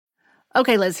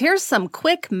Okay, Liz, here's some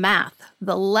quick math.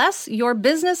 The less your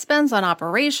business spends on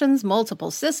operations,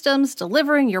 multiple systems,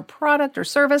 delivering your product or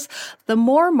service, the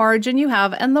more margin you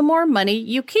have and the more money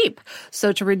you keep.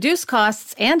 So to reduce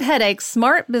costs and headaches,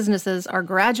 smart businesses are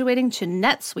graduating to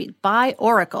NetSuite by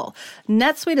Oracle.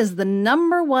 NetSuite is the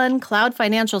 #1 cloud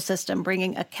financial system,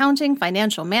 bringing accounting,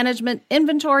 financial management,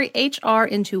 inventory, HR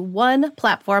into one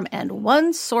platform and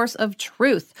one source of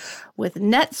truth. With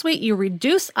NetSuite, you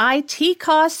reduce IT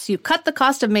costs, you cut the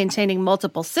cost of maintaining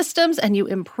multiple systems, and you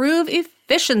improve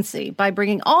efficiency by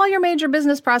bringing all your major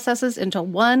business processes into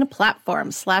one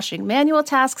platform, slashing manual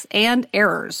tasks and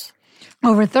errors.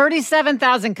 Over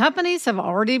 37,000 companies have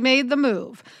already made the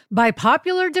move. By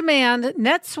popular demand,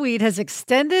 NetSuite has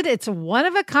extended its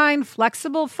one-of-a-kind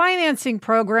flexible financing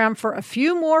program for a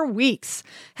few more weeks.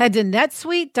 Head to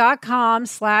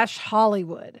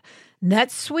netsuite.com/Hollywood.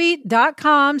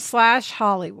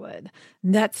 netsuite.com/Hollywood.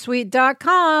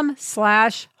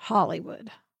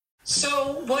 netsuite.com/Hollywood.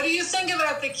 So what do you think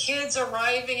about the kids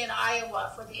arriving in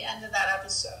Iowa for the end of that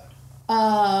episode?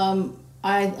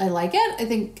 I like it. I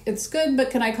think it's good, but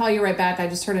can I call you right back? I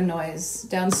just heard a noise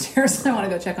downstairs. I want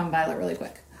to go check on Violet really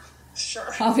quick.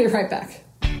 Sure. I'll be right back.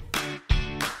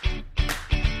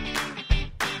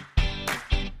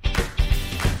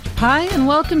 Hi, and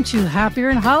welcome to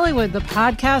Happier in Hollywood, the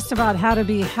podcast about how to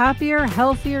be happier,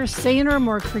 healthier, saner,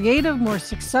 more creative, more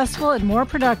successful, and more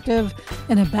productive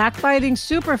in a backbiting,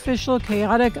 superficial,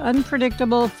 chaotic,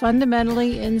 unpredictable,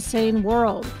 fundamentally insane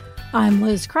world. I'm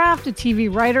Liz Craft, a TV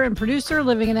writer and producer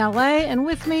living in LA, and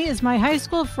with me is my high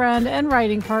school friend and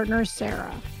writing partner,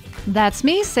 Sarah. That's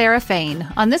me, Sarah Fain.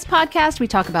 On this podcast, we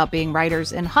talk about being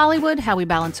writers in Hollywood, how we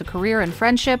balance a career and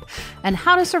friendship, and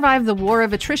how to survive the war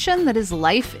of attrition that is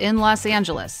life in Los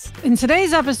Angeles. In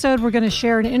today's episode, we're going to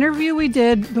share an interview we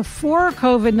did before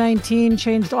COVID-19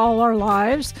 changed all our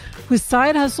lives with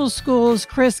Side Hustle School's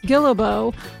Chris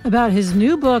Guillebeau about his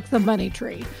new book, The Money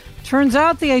Tree. Turns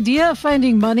out the idea of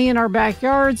finding money in our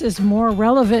backyards is more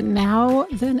relevant now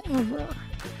than ever.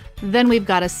 Then we've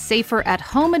got a safer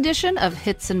at-home edition of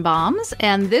Hits and Bombs,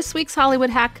 and this week's Hollywood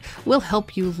hack will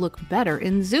help you look better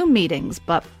in Zoom meetings.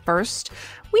 But first,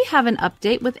 we have an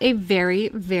update with a very,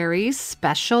 very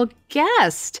special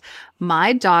guest.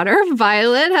 My daughter,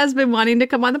 Violet, has been wanting to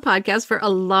come on the podcast for a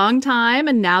long time,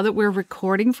 and now that we're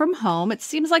recording from home, it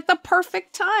seems like the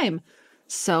perfect time.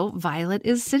 So Violet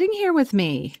is sitting here with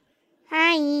me.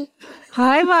 Hi.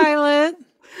 Hi, Violet.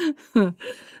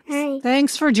 Hi.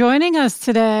 Thanks for joining us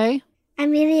today.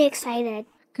 I'm really excited.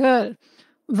 Good.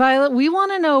 Violet, we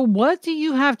want to know, what do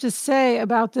you have to say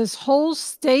about this whole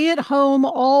stay-at-home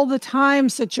all the time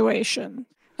situation?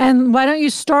 And why don't you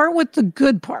start with the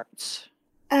good parts?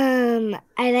 I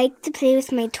like to play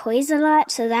with my toys a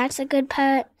lot, so that's a good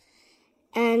part.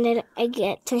 And then I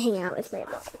get to hang out with my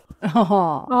mom.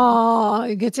 Oh,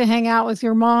 you get to hang out with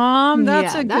your mom.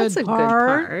 That's a good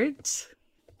part.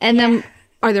 And then,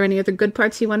 are there any other good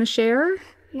parts you want to share?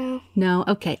 No. No?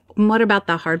 Okay. And what about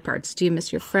the hard parts? Do you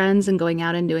miss your friends and going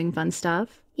out and doing fun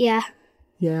stuff? Yeah.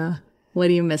 Yeah. What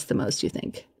do you miss the most, you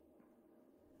think?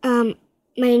 My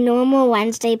normal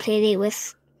Wednesday playdate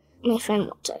with my friend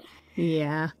Walter.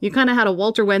 Yeah. You kind of had a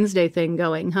Walter Wednesday thing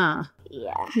going, huh?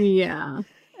 Yeah. Yeah.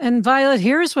 And Violet,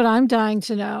 here's what I'm dying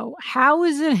to know. How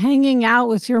is it hanging out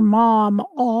with your mom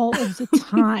all of the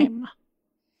time?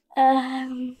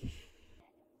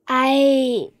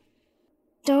 I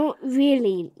don't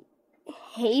really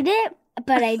hate it,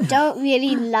 but I don't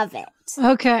really love it.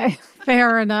 Okay,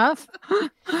 fair enough.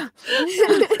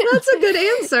 That's a good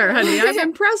answer, honey. I'm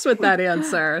impressed with that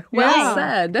answer. Well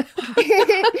said.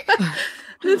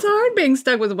 It's hard being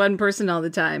stuck with one person all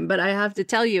the time, but I have to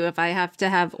tell you, if I have to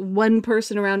have one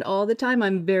person around all the time,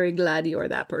 I'm very glad you're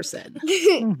that person.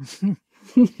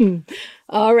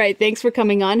 All right. Thanks for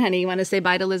coming on, honey. You want to say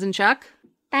bye to Liz and Chuck?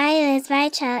 Bye, Liz. Bye,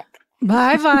 Chuck.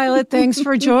 Bye, Violet. Thanks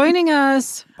for joining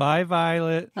us. Bye,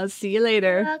 Violet. I'll see you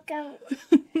later. Welcome.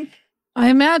 I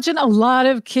imagine a lot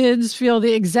of kids feel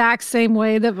the exact same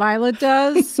way that Violet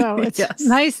does, so it's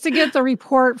nice to get the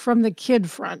report from the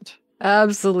kid front.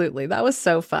 Absolutely. That was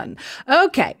so fun.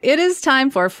 Okay. It is time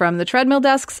for From the Treadmill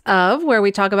Desks of, where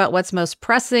we talk about what's most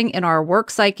pressing in our work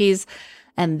psyches.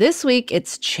 And this week,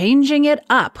 it's changing it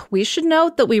up. We should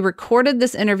note that we recorded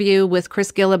this interview with Chris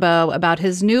Guillebeau about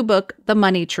his new book, The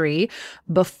Money Tree,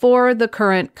 before the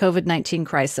current COVID-19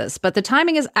 crisis. But the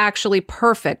timing is actually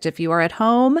perfect if you are at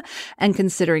home and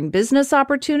considering business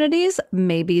opportunities.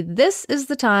 Maybe this is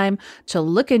the time to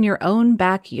look in your own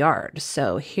backyard.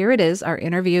 So here it is, our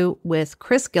interview with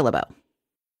Chris Guillebeau.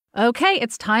 Okay,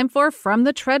 it's time for From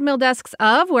the Treadmill Desks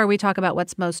of, where we talk about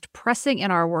what's most pressing in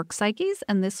our work psyches.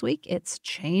 And this week, it's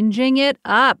changing it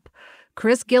up.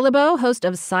 Chris Guillebeau, host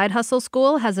of Side Hustle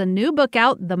School, has a new book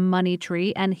out, The Money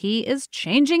Tree, and he is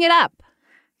changing it up.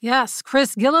 Yes,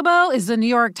 Chris Guillebeau is the New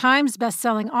York Times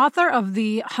bestselling author of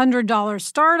The $100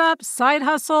 Startup, Side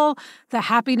Hustle, The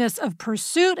Happiness of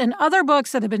Pursuit, and other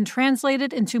books that have been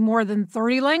translated into more than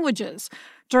 30 languages.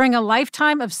 During a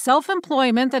lifetime of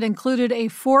self-employment that included a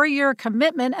 4-year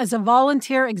commitment as a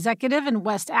volunteer executive in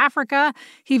West Africa,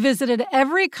 he visited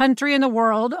every country in the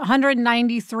world,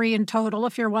 193 in total,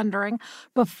 if you're wondering,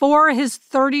 before his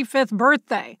 35th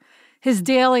birthday. His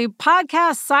daily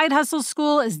podcast, Side Hustle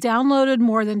School, is downloaded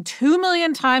more than 2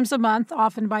 million times a month,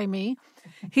 often by me.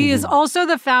 He is also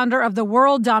the founder of the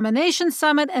World Domination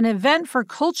Summit, an event for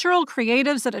cultural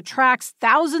creatives that attracts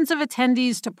thousands of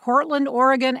attendees to Portland,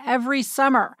 Oregon every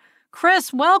summer.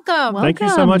 Chris, welcome. Thank you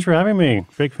so much for having me.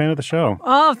 Big fan of the show.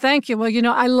 Oh, thank you. Well,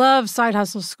 I love Side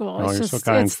Hustle School. Oh, you're so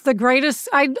kind. It's the greatest.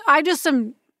 I just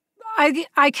am.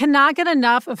 I cannot get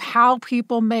enough of how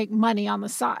people make money on the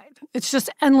side. It's just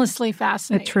endlessly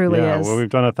fascinating. It truly is. Well, we've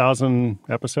done 1,000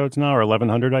 episodes now, or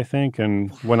 1,100, I think.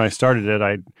 And when I started it,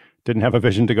 I didn't have a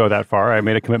vision to go that far. I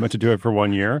made a commitment to do it for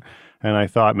 1 year, and I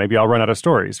thought maybe I'll run out of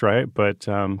stories, right? But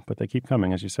they keep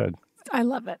coming, as you said. I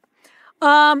love it.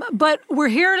 But we're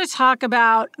here to talk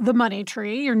about The Money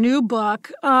Tree, your new book,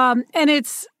 and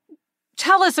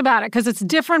tell us about it, because it's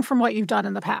different from what you've done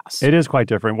in the past. It is quite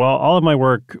different. Well, all of my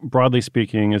work, broadly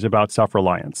speaking, is about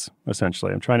self-reliance,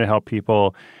 essentially. I'm trying to help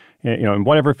people, in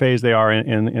whatever phase they are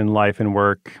in life and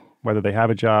work, whether they have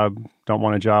a job, don't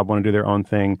want a job, want to do their own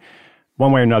thing,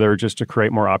 one way or another, just to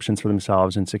create more options for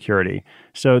themselves and security.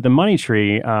 So The Money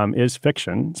Tree is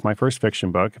fiction. It's my first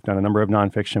fiction book. I've done a number of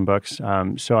nonfiction books.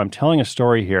 So I'm telling a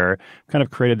story here, kind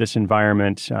of created this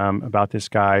environment about this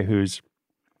guy who's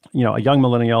a young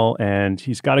millennial, and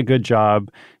he's got a good job.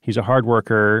 He's a hard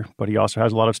worker, but he also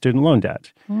has a lot of student loan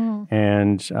debt.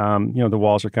 And, the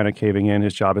walls are kind of caving in.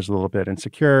 His job is a little bit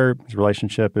insecure. His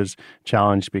relationship is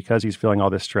challenged because he's feeling all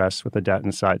this stress with the debt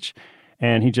and such.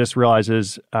 And he just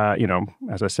realizes,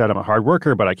 as I said, I'm a hard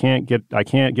worker, but I can't get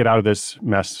out of this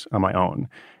mess on my own,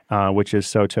 which is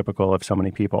so typical of so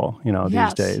many people,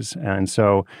 these days. And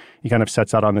so he kind of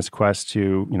sets out on this quest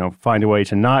to, find a way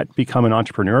to not become an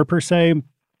entrepreneur per se,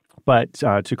 but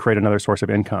to create another source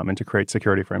of income and to create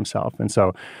security for himself. And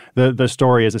so the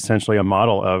story is essentially a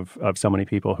model of so many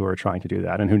people who are trying to do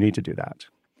that and who need to do that.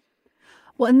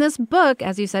 Well, in this book,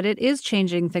 as you said, it is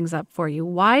changing things up for you.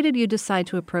 Why did you decide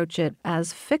to approach it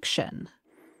as fiction?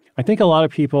 I think a lot of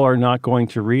people are not going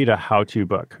to read a how-to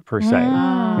book per se,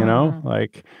 I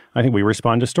think we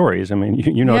respond to stories. I mean,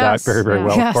 you know that very, very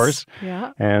well, of course.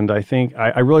 Yeah. And I think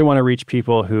I really want to reach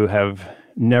people who have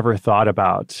never thought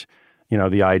about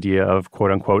the idea of quote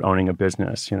unquote owning a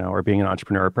business, or being an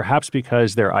entrepreneur, perhaps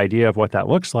because their idea of what that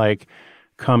looks like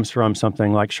comes from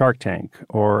something like Shark Tank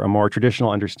or a more traditional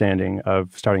understanding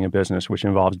of starting a business, which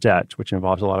involves debt, which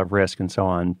involves a lot of risk and so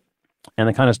on. And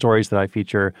the kind of stories that I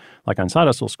feature, like on Side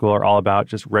Hustle School, are all about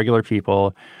just regular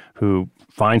people who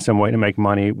find some way to make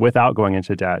money without going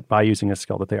into debt by using a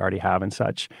skill that they already have and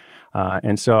such.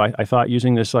 And so I thought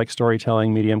using this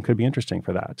storytelling medium could be interesting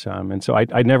for that. And so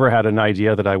I never had an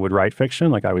idea that I would write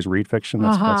fiction. I always read fiction.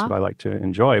 That's what I like to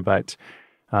enjoy. But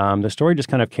the story just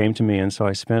kind of came to me. And so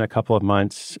I spent a couple of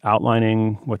months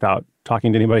outlining without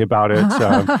talking to anybody about it.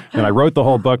 And I wrote the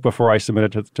whole book before I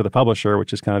submitted it to the publisher,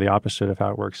 which is kind of the opposite of how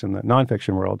it works in the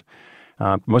nonfiction world,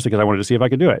 mostly because I wanted to see if I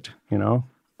could do it,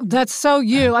 That's so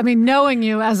you. I mean, knowing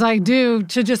you as I do,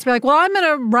 to just be like, well, I'm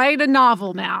going to write a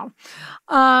novel now,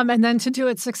 and then to do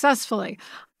it successfully.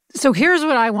 So here's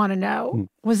what I want to know.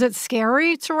 Was it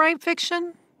scary to write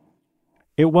fiction?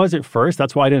 It was at first.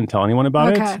 That's why I didn't tell anyone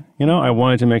about it. I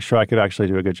wanted to make sure I could actually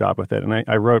do a good job with it. And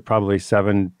I wrote probably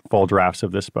 7 full drafts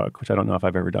of this book, which I don't know if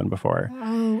I've ever done before.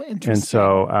 Oh, interesting. And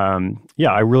so,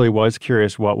 I really was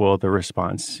curious, what will the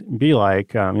response be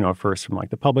like, first from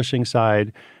the publishing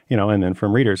side, and then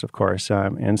from readers, of course.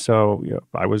 And so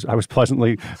I was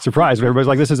pleasantly surprised. Everybody's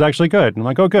like, this is actually good. And I'm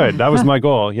like, oh, good. That was my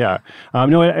goal. Yeah.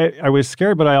 I was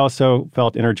scared, but I also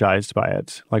felt energized by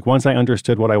it. Once I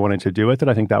understood what I wanted to do with it,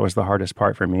 I think that was the hardest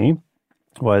part for me,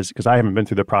 was because I haven't been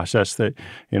through the process that,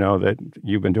 that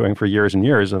you've been doing for years and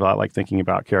years, about thinking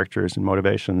about characters and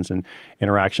motivations and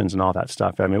interactions and all that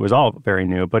stuff. I mean, it was all very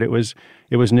new, but it was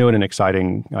new in an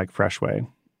exciting, fresh way.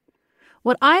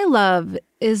 What I love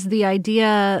is the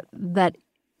idea that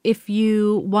if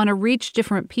you want to reach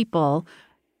different people,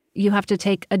 you have to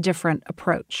take a different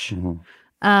approach.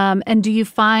 And do you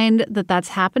find that that's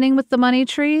happening with The Money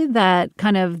Tree, that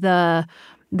kind of the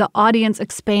audience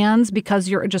expands because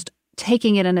you're just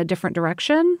taking it in a different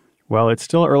direction? Well, it's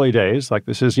still early days. Like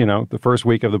this is, the first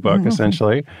week of the book,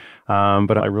 essentially.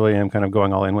 But I really am kind of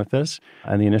going all in with this.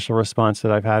 And the initial response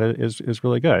that I've had is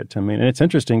really good. I mean, and it's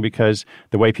interesting because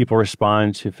the way people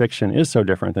respond to fiction is so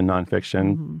different than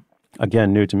nonfiction.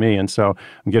 Again, new to me. And so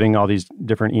I'm getting all these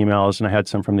different emails, and I had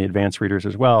some from the advanced readers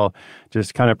as well,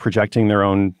 just kind of projecting their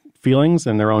own feelings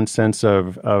and their own sense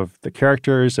of the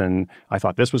characters. And I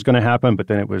thought this was going to happen, but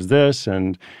then it was this.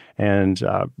 And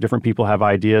different people have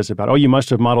ideas about, oh, you must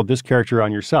have modeled this character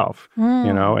on yourself,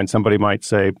 and somebody might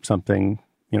say something,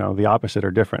 the opposite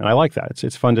or different. And I like that.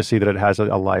 It's fun to see that it has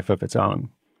a life of its own.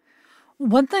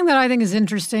 One thing that I think is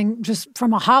interesting, just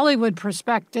from a Hollywood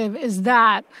perspective, is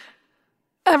that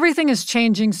everything is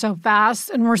changing so fast,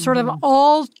 and we're sort of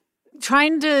all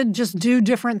trying to just do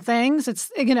different things.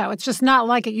 It's just not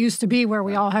like it used to be where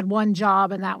we all had one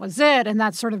job and that was it. And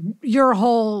that's sort of your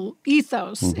whole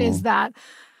ethos is that.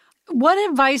 What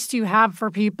advice do you have for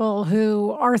people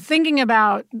who are thinking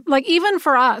about, like, even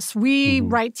for us, we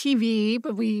write TV,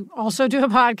 but we also do a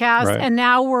podcast, right. And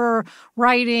now we're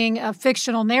writing a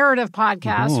fictional narrative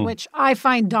podcast, which I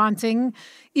find daunting.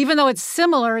 Even though it's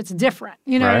similar, it's different.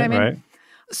 You know what I mean? Right.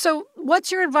 So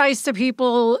what's your advice to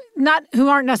people who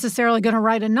aren't necessarily going to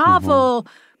write a novel,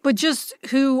 but just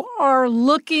who are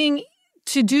looking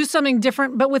to do something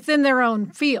different, but within their own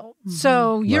field?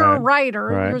 So you're a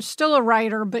writer, you're still a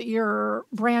writer, but you're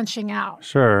branching out.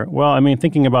 Sure. Well, I mean,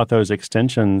 thinking about those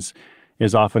extensions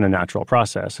is often a natural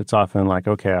process. It's often like,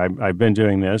 okay, I've been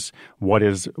doing this. What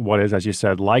is, as you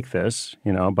said, like this,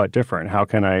 but different? How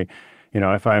can I...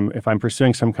 if I'm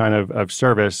pursuing some kind of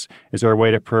service, is there a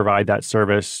way to provide that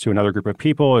service to another group of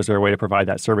people? Is there a way to provide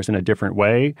that service in a different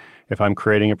way? If I'm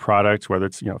creating a product, whether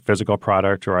it's physical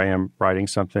product or I am writing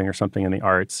something or something in the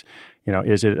arts,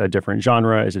 is it a different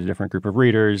genre? Is it a different group of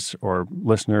readers or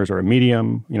listeners or a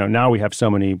medium? Now we have so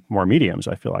many more mediums.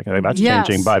 I feel like that's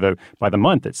changing by the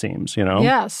month. It seems.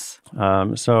 Yes.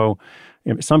 So.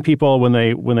 Some people, when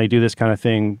they do this kind of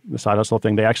thing, the side hustle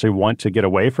thing, they actually want to get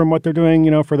away from what they're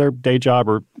doing, for their day job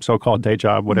or so-called day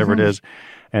job, whatever it is.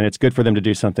 And it's good for them to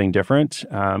do something different.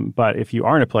 But if you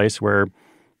are in a place where,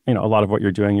 a lot of what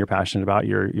you're doing, you're passionate about,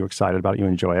 you're excited about, you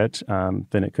enjoy it,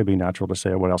 then it could be natural to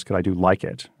say, what else could I do like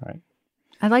it, right?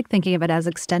 I like thinking of it as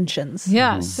extensions.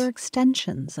 Yes. They're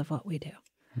extensions of what we do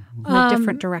in a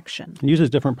different direction. It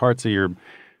uses different parts of your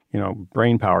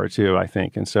brain power too, I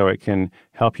think. And so it can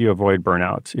help you avoid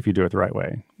burnout if you do it the right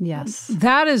way. Yes.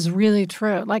 That is really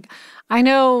true. Like, I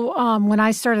know when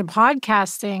I started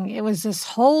podcasting, it was this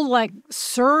whole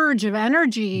surge of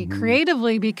energy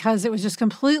creatively because it was just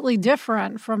completely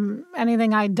different from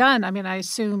anything I'd done. I mean, I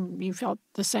assume you felt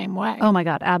the same way. Oh my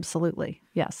God, absolutely.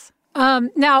 Yes.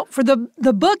 Now, for the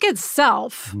book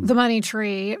itself, The Money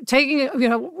Tree,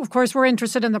 of course, we're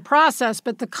interested in the process,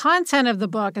 but the content of the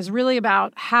book is really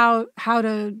about how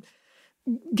to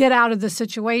get out of the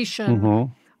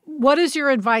situation. What is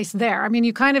your advice there? I mean,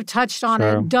 you kind of touched on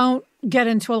it. Don't get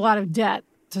into a lot of debt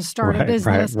to start a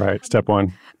business. Right. Step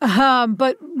one.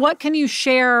 But what can you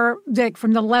share, Dick,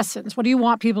 from the lessons? What do you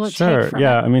want people to take from it?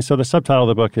 I mean, so the subtitle of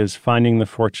the book is Finding the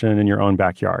Fortune in Your Own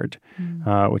Backyard,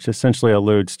 which essentially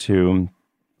alludes to,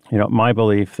 my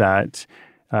belief that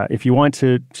if you want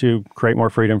to create more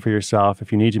freedom for yourself,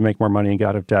 if you need to make more money and get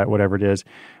out of debt, whatever it is,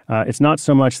 it's not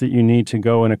so much that you need to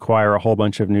go and acquire a whole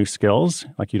bunch of new skills.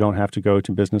 Like, you don't have to go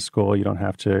to business school. You don't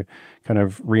have to kind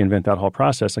of reinvent that whole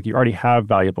process. Like, you already have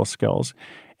valuable skills.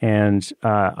 And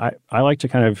I like to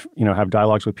kind of, have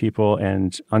dialogues with people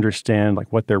and understand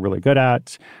what they're really good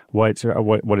at, what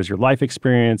is your life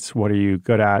experience, what are you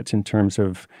good at in terms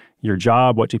of your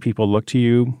job, what do people look to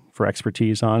you for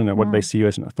expertise on, and what do they see you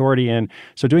as an authority in.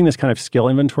 So doing this kind of skill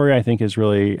inventory, I think, is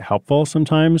really helpful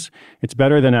sometimes. It's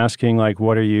better than asking,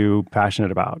 what are you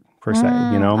passionate about, per se,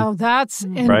 Oh, that's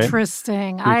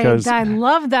interesting. Because, I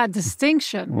love that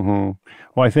distinction.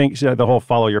 Well, I think the whole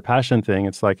follow your passion thing,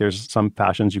 it's like there's some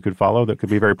passions you could follow that could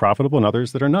be very profitable and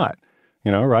others that are not.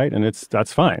 Right? And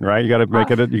that's fine, right? You got to make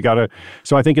it,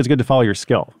 so I think it's good to follow your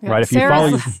skill, right? If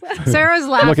Sarah's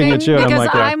laughing looking at you, because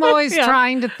I'm always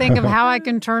trying to think of how I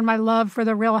can turn my love for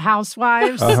the Real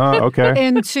Housewives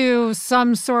into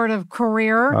some sort of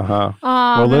career.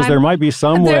 Well, Liz, there might be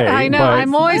some way. I know.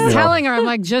 I'm always telling her, I'm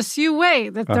like, just you wait.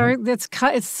 That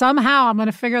it's somehow I'm going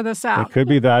to figure this out. It could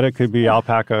be that. It could be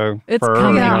alpaca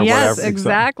fur. Yes, whatever.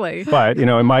 exactly. But,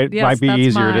 it might be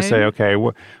easier to say, okay,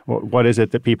 what is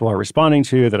it that people are responding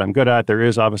to that I'm good at? There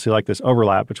is obviously this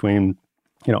overlap between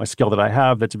a skill that I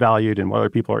have that's valued and what other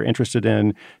people are interested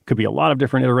in. Could be a lot of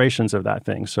different iterations of that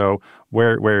thing. So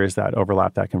where is that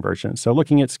overlap, that convergence? So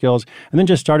looking at skills and then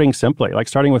just starting simply, like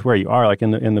starting with where you are. Like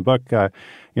in the book,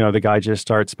 the guy just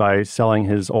starts by selling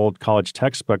his old college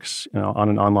textbooks, on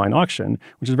an online auction,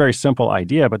 which is a very simple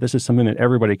idea, but this is something that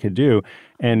everybody could do.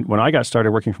 And when I got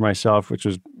started working for myself, which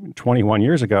was 21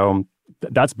 years ago,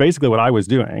 that's basically what I was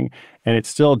doing. And it's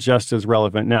still just as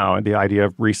relevant now. The idea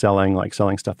of reselling, like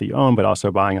selling stuff that you own, but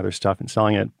also buying other stuff and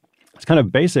selling it. It's kind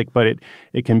of basic, but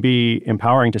it can be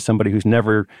empowering to somebody who's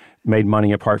never made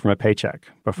money apart from a paycheck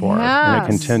before. Yes. And it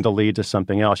can tend to lead to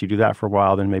something else. You do that for a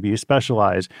while, then maybe you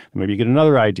specialize, then maybe you get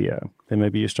another idea, then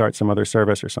maybe you start some other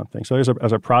service or something. So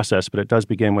there's a process, but it does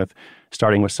begin with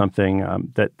starting with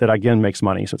something that again makes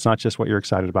money. So it's not just what you're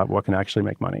excited about, but what can actually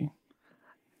make money.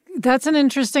 That's an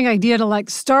interesting idea to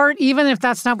start, even if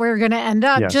that's not where you're going to end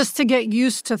up, Yes. just to get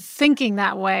used to thinking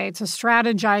that way, to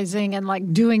strategizing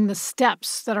and doing the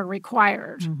steps that are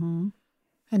required and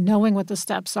knowing what the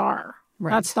steps are.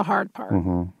 Right. That's the hard part.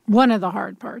 One of the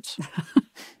hard parts.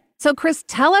 So, Chris,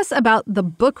 tell us about the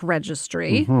book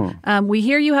registry. We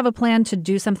hear you have a plan to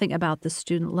do something about the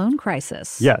student loan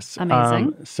crisis. Yes.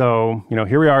 Amazing. So,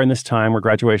 here we are in this time where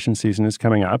graduation season is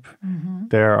coming up.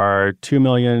 There are 2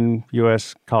 million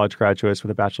U.S. college graduates with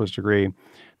a bachelor's degree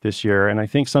this year, and I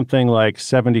think something like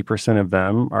 70% of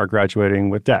them are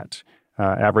graduating with debt,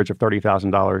 average of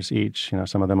 $30,000 each,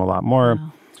 some of them a lot more.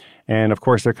 Wow. And of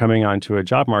course, they're coming onto a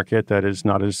job market that is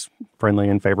not as friendly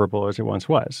and favorable as it once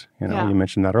was. You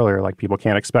mentioned that earlier, like people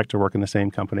can't expect to work in the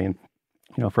same company and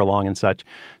for long and such.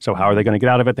 So how are they going to get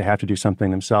out of it? They have to do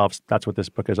something themselves. That's what this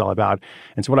book is all about.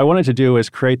 And so what I wanted to do is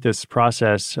create this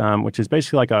process, which is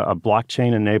basically like a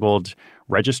blockchain-enabled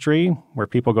registry where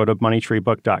people go to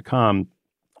moneytreebook.com.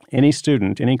 Any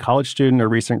student, any college student or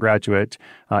recent graduate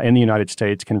in the United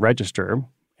States can register,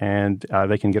 and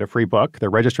they can get a free book. They're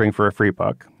registering for a free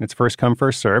book. It's first come,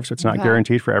 first serve, so it's not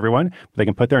guaranteed for everyone. But they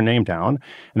can put their name down,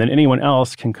 and then anyone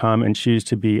else can come and choose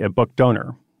to be a book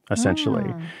donor,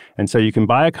 essentially. And so you can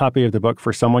buy a copy of the book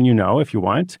for someone you know if you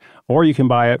want, or you can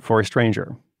buy it for a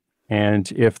stranger.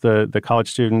 And if the college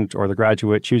student or the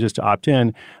graduate chooses to opt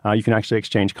in, you can actually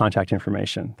exchange contact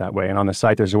information that way. And on the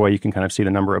site, there's a way you can kind of see the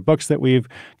number of books that we've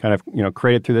kind of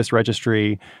created through this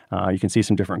registry. You can see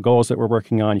some different goals that we're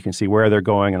working on. You can see where they're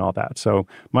going and all that. So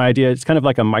my idea is kind of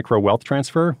like a micro wealth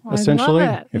transfer, essentially.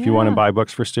 I love it. If you want to buy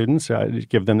books for students,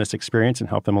 give them this experience and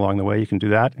help them along the way, you can do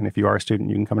that. And if you are a student,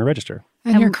 you can come and register.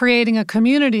 And you're creating a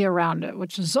community around it,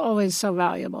 which is always so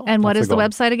valuable. And what That's is the the goal.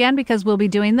 website again? Because we'll be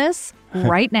doing this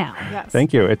right now. Yes.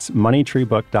 Thank you. It's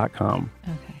moneytreebook.com.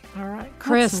 Okay. All right.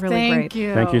 Chris, really thank great.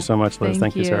 you. Thank you so much, Liz.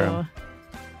 Thank you, Sarah.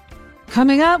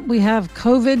 Coming up, we have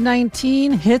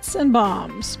COVID-19 hits and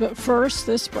bombs. But first,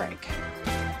 this break.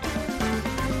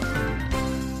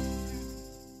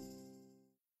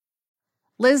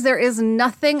 Liz, there is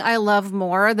nothing I love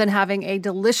more than having a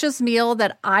delicious meal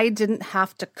that I didn't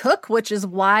have to cook, which is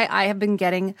why I have been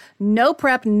getting no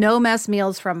prep, no mess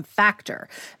meals from Factor.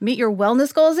 Meet your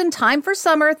wellness goals in time for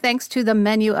summer thanks to the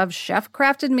menu of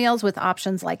chef-crafted meals with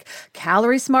options like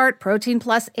Calorie Smart, Protein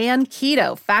Plus, and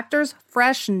Keto. Factor's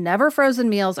fresh, never frozen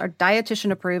meals are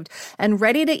dietitian approved and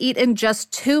ready to eat in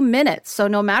just 2 minutes. So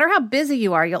no matter how busy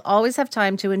you are, you'll always have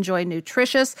time to enjoy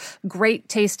nutritious, great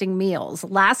tasting meals.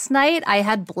 Last night, I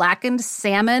had blackened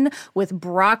salmon with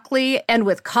broccoli and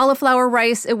with cauliflower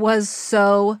rice. It was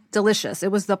so delicious.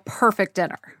 It was the perfect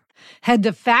dinner. Head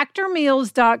to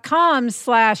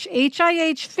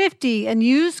factormeals.com/HIH50 and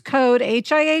use code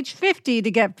HIH50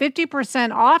 to get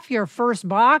 50% off your first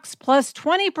box plus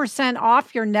 20%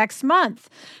 off your next month.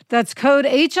 That's code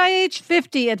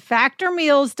HIH50 at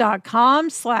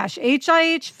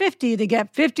factormeals.com/HIH50 to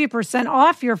get 50%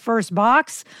 off your first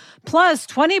box plus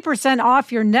 20%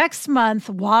 off your next month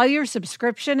while your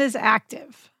subscription is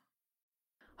active.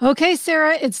 Okay,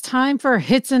 Sarah, it's time for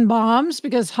hits and bombs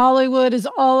because Hollywood is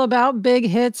all about big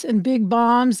hits and big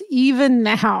bombs, even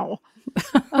now.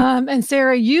 And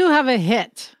Sarah, you have a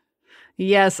hit.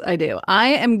 Yes, I do. I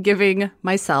am giving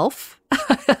myself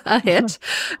a hit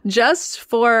just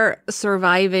for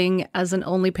surviving as an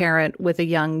only parent with a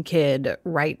young kid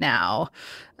right now.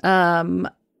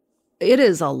 It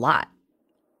is a lot.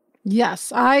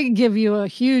 Yes, I give you a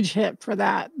huge hit for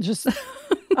that. Just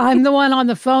I'm the one on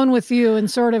the phone with you and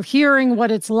sort of hearing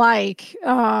what it's like.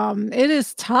 It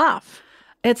is tough.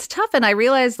 It's tough. And I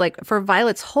realized, like, for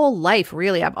Violet's whole life,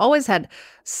 really, I've always had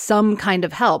some kind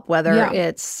of help, whether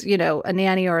it's, a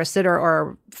nanny or a sitter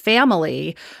or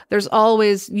family. There's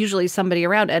always usually somebody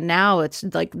around. And now it's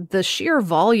like the sheer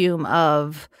volume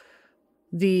of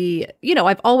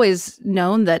I've always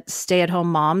known that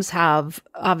stay-at-home moms have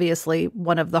obviously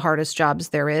one of the hardest jobs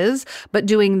there is, but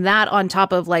doing that on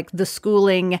top of like the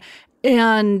schooling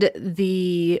and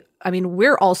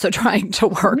we're also trying to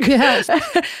work. Yes.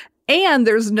 And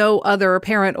there's no other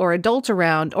parent or adult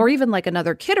around, or even like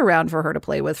another kid around for her to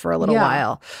play with for a little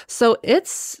while. So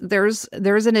there's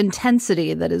an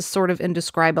intensity that is sort of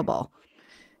indescribable.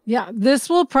 Yeah, this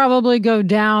will probably go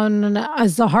down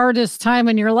as the hardest time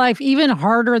in your life, even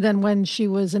harder than when she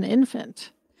was an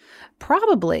infant.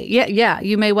 Probably. Yeah,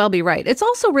 you may well be right. It's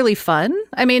also really fun.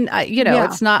 I mean,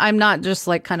 it's not, I'm not just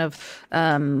like kind of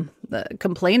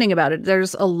complaining about it.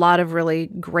 There's a lot of really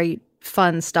great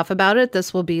fun stuff about it.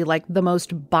 This will be like the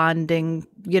most bonding,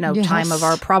 time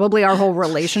of probably our whole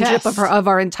relationship of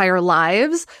our entire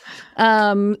lives.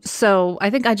 So I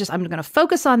think I'm going to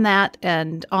focus on that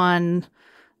and on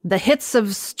the hits of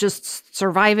just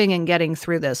surviving and getting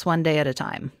through this one day at a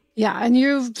time. Yeah, and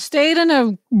you've stayed in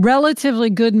a relatively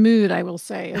good mood, I will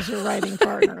say, as your writing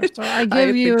partner. So I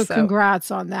give you congrats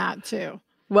on that, too.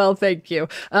 Well, thank you.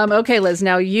 Okay, Liz,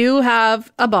 now you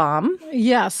have a bomb.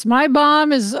 Yes, my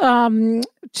bomb is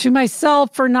to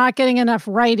myself for not getting enough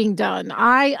writing done.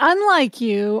 Unlike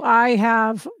you,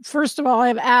 first of all, I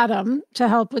have Adam to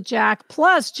help with Jack.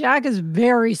 Plus, Jack is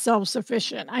very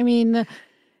self-sufficient. I mean,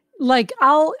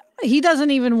 he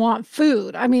doesn't even want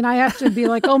food. I mean, I have to be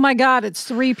like, oh my God, it's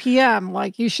 3 p.m.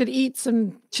 Like, you should eat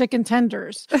some chicken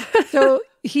tenders. So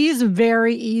he's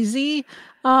very easy.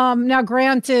 Now,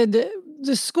 granted,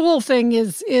 the school thing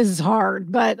is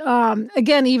hard, but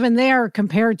again, even there,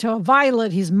 compared to a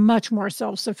Violet, he's much more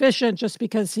self-sufficient just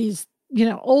because he's,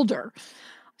 older.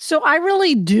 So I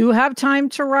really do have time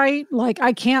to write. Like,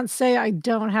 I can't say I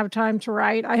don't have time to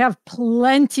write. I have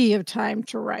plenty of time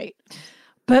to write.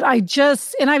 But I've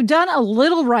done a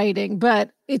little writing,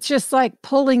 but it's just like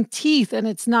pulling teeth, and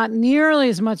it's not nearly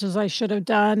as much as I should have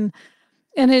done.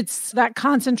 And it's that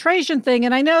concentration thing.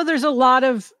 And I know there's a lot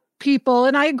of people,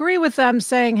 and I agree with them,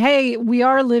 saying, hey, we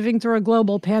are living through a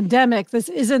global pandemic. This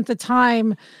isn't the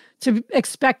time to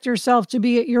expect yourself to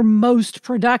be at your most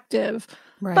productive.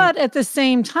 Right. But at the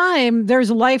same time,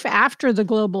 there's life after the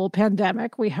global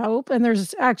pandemic, we hope, and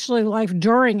there's actually life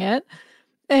during it.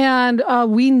 And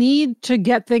we need to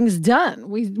get things done.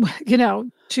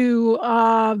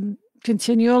 To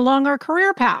continue along our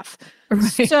career path.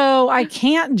 Right. So I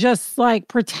can't just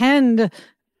pretend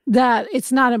that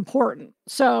it's not important.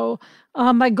 So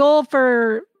my goal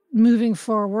for moving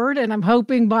forward, and I'm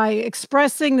hoping by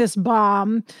expressing this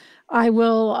bomb, I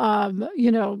will,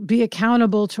 be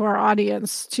accountable to our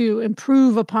audience to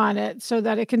improve upon it so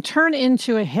that it can turn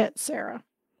into a hit, Sarah.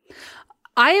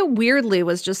 I weirdly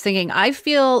was just thinking, I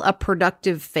feel a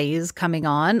productive phase coming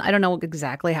on. I don't know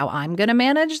exactly how I'm going to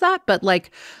manage that, but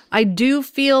I do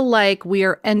feel like we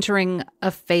are entering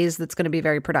a phase that's going to be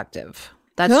very productive.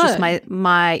 That's Good. Just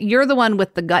my, you're the one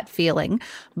with the gut feeling,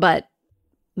 but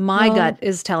my gut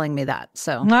is telling me that.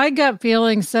 So my gut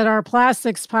feeling said our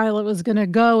plastics pilot was going to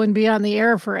go and be on the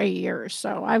air for 8 years.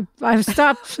 So I've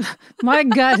stopped. My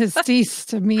gut has ceased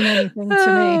to mean anything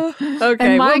to me.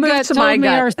 Okay, and my gut told me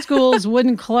our schools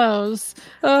wouldn't close.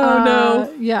 Oh no!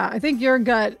 Yeah, I think your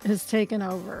gut has taken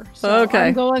over. So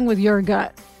I'm going with your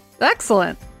gut.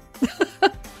 Excellent.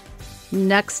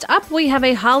 Next up, we have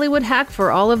a Hollywood hack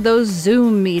for all of those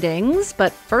Zoom meetings.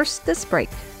 But first, this break.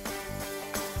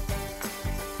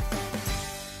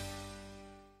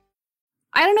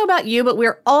 I don't know about you, but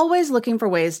we're always looking for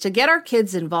ways to get our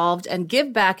kids involved and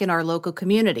give back in our local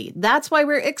community. That's why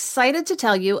we're excited to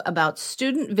tell you about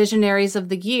Student Visionaries of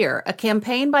the Year, a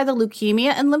campaign by the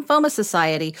Leukemia and Lymphoma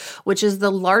Society, which is the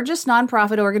largest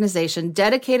nonprofit organization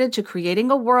dedicated to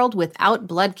creating a world without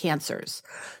blood cancers.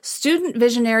 Student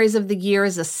Visionaries of the Year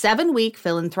is a 7-week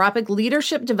philanthropic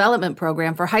leadership development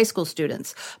program for high school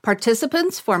students.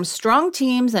 Participants form strong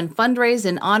teams and fundraise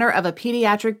in honor of a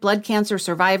pediatric blood cancer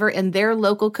survivor in their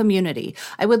local community.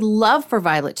 I would love for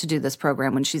Violet to do this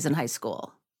program when she's in high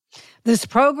school. This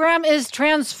program is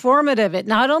transformative. It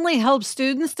not only helps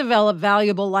students develop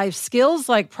valuable life skills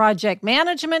like project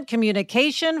management,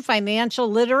 communication, financial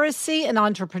literacy, and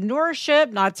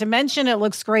entrepreneurship, not to mention it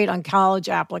looks great on college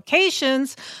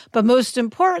applications, but most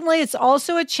importantly, it's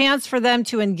also a chance for them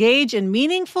to engage in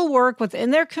meaningful work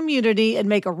within their community and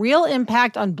make a real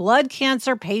impact on blood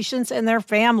cancer patients and their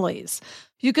families.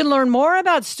 You can learn more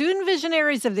about Student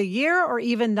Visionaries of the Year or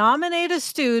even nominate a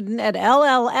student at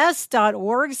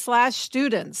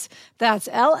lls.org/students. That's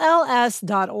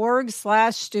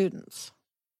lls.org/students.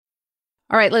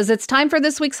 All right, Liz, it's time for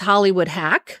this week's Hollywood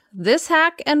hack. This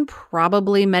hack, and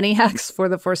probably many hacks for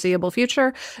the foreseeable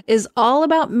future, is all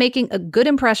about making a good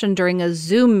impression during a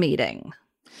Zoom meeting.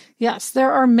 Yes,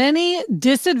 there are many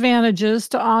disadvantages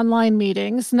to online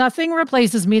meetings. Nothing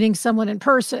replaces meeting someone in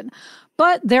person,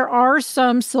 but there are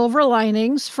some silver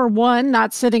linings. For one,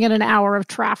 not sitting in an hour of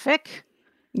traffic.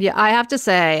 Yeah, I have to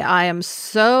say, I am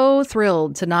so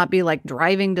thrilled to not be like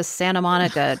driving to Santa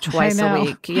Monica twice a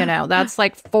week. That's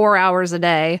like 4 hours a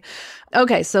day.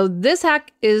 Okay, so this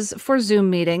hack is for Zoom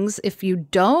meetings. If you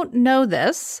don't know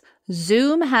this,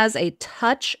 Zoom has a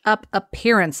touch-up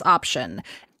appearance option.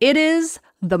 It is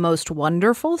the most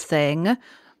wonderful thing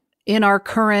in our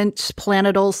current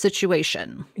planetal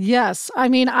situation. Yes. I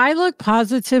mean, I look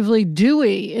positively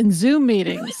dewy in Zoom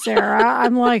meetings, Sarah.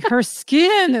 I'm like, her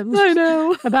skin. I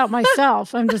know. About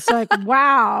myself. I'm just like,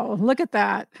 wow, look at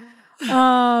that.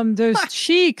 Those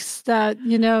cheeks, that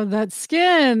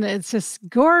skin, it's just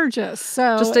gorgeous.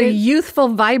 So just a youthful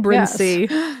vibrancy.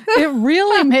 Yes, it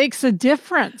really makes a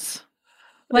difference.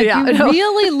 Like, you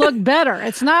really look better.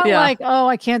 It's not like, oh,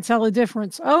 I can't tell a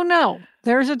difference. Oh, no,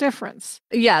 there's a difference.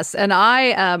 Yes. And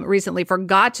I recently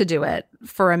forgot to do it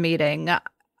for a meeting.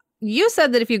 You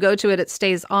said that if you go to it, it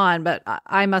stays on, but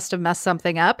I must have messed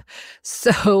something up.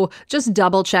 So just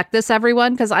double check this,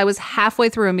 everyone, because I was halfway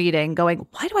through a meeting going,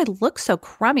 why do I look so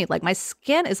crummy? Like, my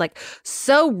skin is like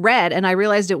so red, and I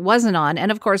realized it wasn't on.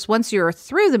 And of course, once you're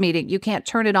through the meeting, you can't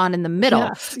turn it on in the middle.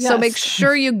 Yes. So make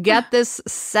sure you get this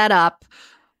set up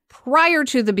prior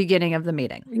to the beginning of the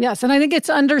meeting. Yes, and I think it's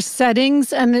under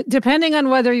settings, and depending on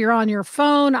whether you're on your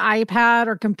phone, iPad,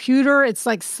 or computer, it's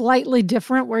like slightly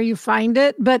different where you find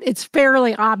it, but it's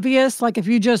fairly obvious. Like, if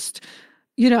you just,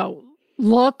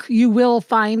 look, you will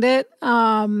find it.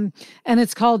 And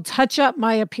it's called Touch Up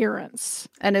My Appearance.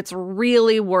 And it's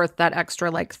really worth that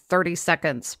extra 30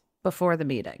 seconds before the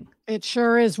meeting. It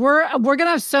sure is. We're going to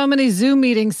have so many Zoom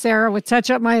meetings, Sarah, with Touch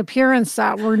Up My Appearance,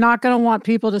 that we're not going to want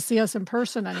people to see us in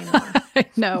person anymore. I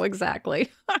know,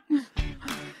 exactly.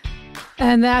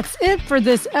 And that's it for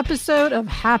this episode of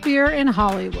Happier in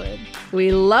Hollywood.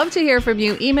 We love to hear from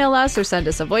you. Email us or send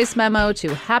us a voice memo to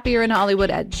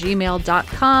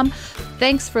happierinhollywood@gmail.com.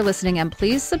 Thanks for listening, and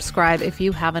please subscribe if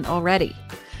you haven't already.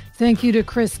 Thank you to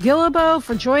Chris Guillebeau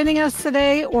for joining us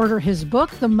today. Order his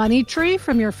book, The Money Tree,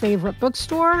 from your favorite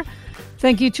bookstore.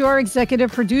 Thank you to our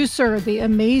executive producer, the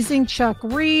amazing Chuck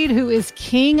Reed, who is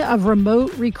king of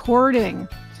remote recording.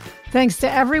 Thanks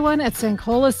to everyone at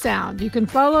Sankola Sound. You can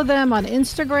follow them on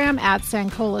Instagram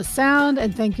 @Sankola Sound.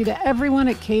 And thank you to everyone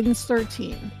at Cadence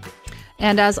 13.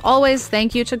 And as always,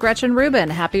 thank you to Gretchen Rubin.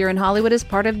 Happier in Hollywood is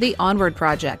part of the Onward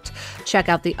Project. Check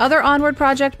out the other Onward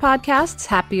Project podcasts,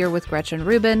 Happier with Gretchen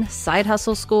Rubin, Side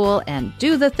Hustle School, and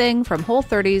Do the Thing from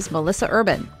Whole30's Melissa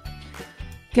Urban.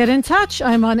 Get in touch.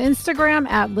 I'm on Instagram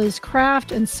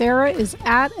 @LizCraft, and Sarah is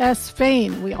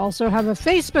 @SFain. We also have a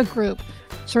Facebook group.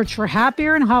 Search for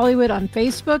Happier in Hollywood on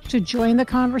Facebook to join the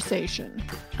conversation.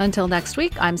 Until next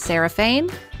week, I'm Sarah Fain.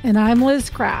 And I'm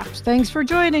Liz Craft. Thanks for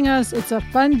joining us. It's a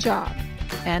fun job.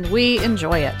 And we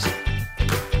enjoy it.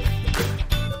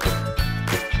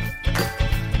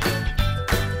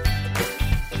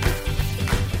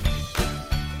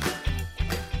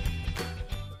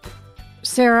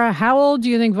 Sarah, how old do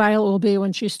you think Violet will be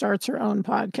when she starts her own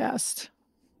podcast?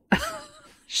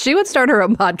 She would start her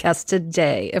own podcast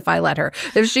today if I let her.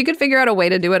 If she could figure out a way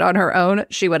to do it on her own,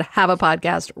 she would have a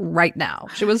podcast right now.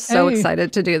 She was so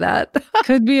excited to do that.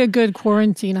 Could be a good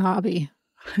quarantine hobby.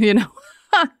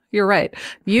 You're right.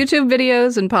 YouTube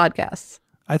videos and podcasts.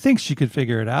 I think she could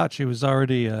figure it out. She was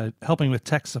already helping with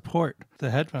tech support, the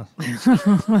headphones.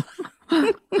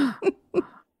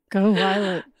 Go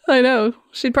Violet. I know.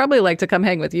 She'd probably like to come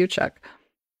hang with you, Chuck.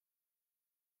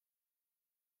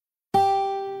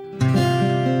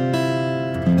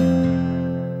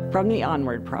 From the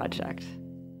Onward Project.